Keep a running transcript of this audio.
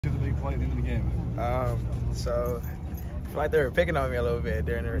play at the end of the game? So I feel like they were picking on me a little bit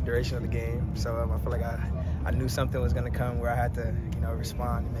during the duration of the game. So I feel like I knew something was going to come where I had to,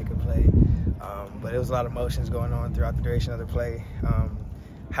 respond and make a play. But it was a lot of emotions going on throughout the duration of the play.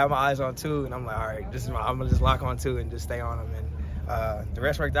 Have my eyes on two, and I'm like, all right, I'm gonna just lock on two and just stay on them. And the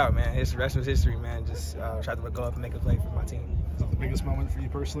rest worked out, man. The rest was history, man. Just tried to go up and make a play for my team. Is that the biggest moment for you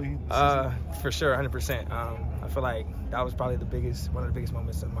personally? For sure, 100%. I feel like that was probably one of the biggest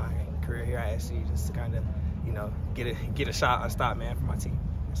moments of my career here at SC, just to kind of, get a shot on stop, man, for my team.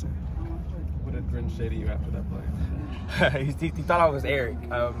 Yes, sir. What did Grin say to you after that play? he thought I was Eric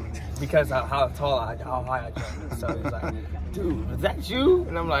because how high I jumped. So he was like, dude, was that you?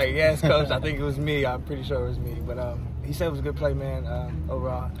 And I'm like, yes, coach, I think it was me. I'm pretty sure it was me. But he said it was a good play, man,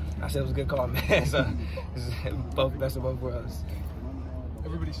 overall. I said it was a good call, man. So best of both worlds.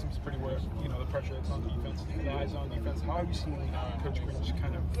 Everybody seems pretty aware of, the pressure that's on defense, the eyes on defense. How have you seen Coach Grin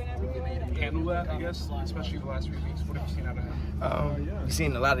kind of handle that, I guess, especially the last few weeks? What have you seen out of him? We've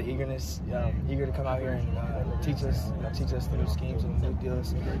seen a lot of eagerness, eager to come out here and teach us the new schemes and the new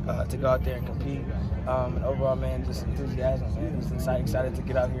deals, to go out there and compete. And overall, man, just enthusiasm, man. He's excited to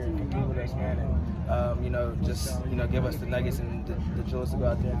get out here and compete with us, man, and give us the nuggets and the jewels to go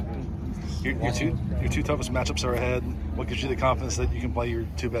out there and compete. Your two toughest matchups are ahead. What gives you the confidence that you can play your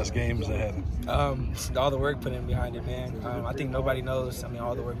two best games ahead? All the work put in behind it, man. I think nobody knows.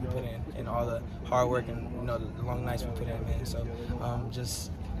 All the work we put in and all the hard work and the long nights we put in, man. So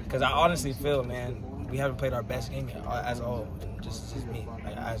just because I honestly feel, man, we haven't played our best game yet as a whole. Just me,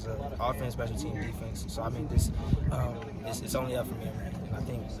 as an offense, special team, defense. So it's only up from here, man. And I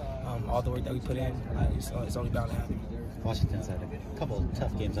think all the work that we put in, it's only bound to happen. Washington's had a couple of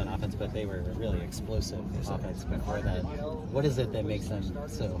tough games on offense, but they were really explosive offense before that. What is it that makes them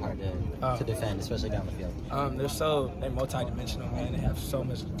so hard to defend, especially down the field? They're multi-dimensional, man. They have so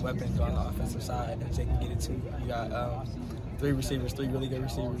much weapons on the offensive side that they can get it to. You got three really good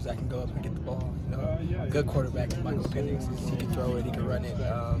receivers that can go up and get the ball. Good quarterback in Michael Penix. He can throw it, he can run it,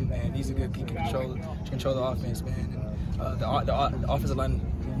 and he can control the offense, man. And the offensive line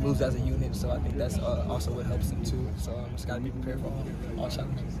moves as a unit, so I think that's also what helps them too. So just got to be prepared for all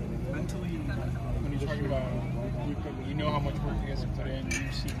challenges. Mentally, when you're talking about, how much work you guys have put in,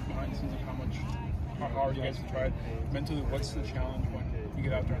 you see behind the scenes of how hard you guys have tried. Mentally, what's the challenge when you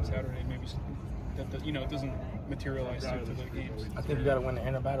get out there on Saturday? Maybe that it doesn't materialize to the games. I think we got to win the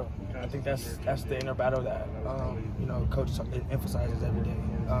inner battle. I think that's the inner battle that coach emphasizes every day.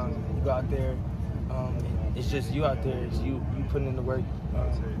 You go out there. It's just you out there. It's you putting in the work.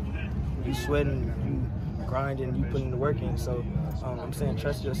 You sweating, you grinding, you putting the work in. So I'm saying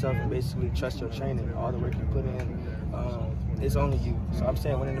trust yourself and basically trust your training. All the work you put in, it's only you. So I'm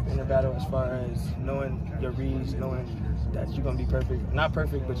saying winning the inner battle as far as knowing your reads, knowing that you're going to be perfect. Not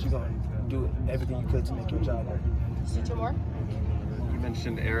perfect, but you're going to do everything you could to make your job work. Two more? You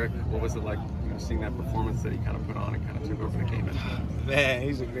mentioned Eric. What was it like, seeing that performance that he kind of put on and kind of took over the game? Man,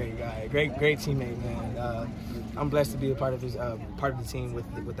 he's a great guy, great teammate, man. I'm blessed to be a part of the team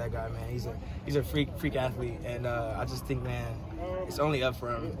with that guy, man. He's a freak athlete, and I just think, man, it's only up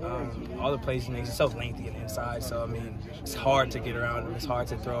for him. All the plays he makes, he's so lengthy and inside, so it's hard to get around him. It's hard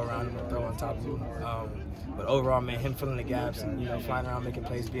to throw around him and throw on top of him. But overall, man, him filling the gaps and flying around making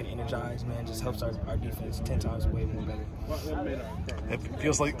plays, being energized, man, just helps our defense 10 times way more better. It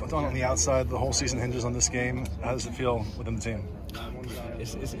feels like on the outside, the whole season hinges on this game. How does it feel within the team?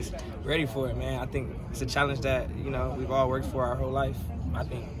 It's ready for it, man. I think it's a challenge that we've all worked for our whole life. I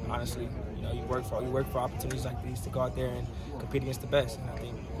think honestly, you work for opportunities like these to go out there and compete against the best. And I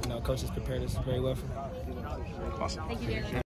think coaches prepared us very well for that. Awesome. Thank you, Jaylin.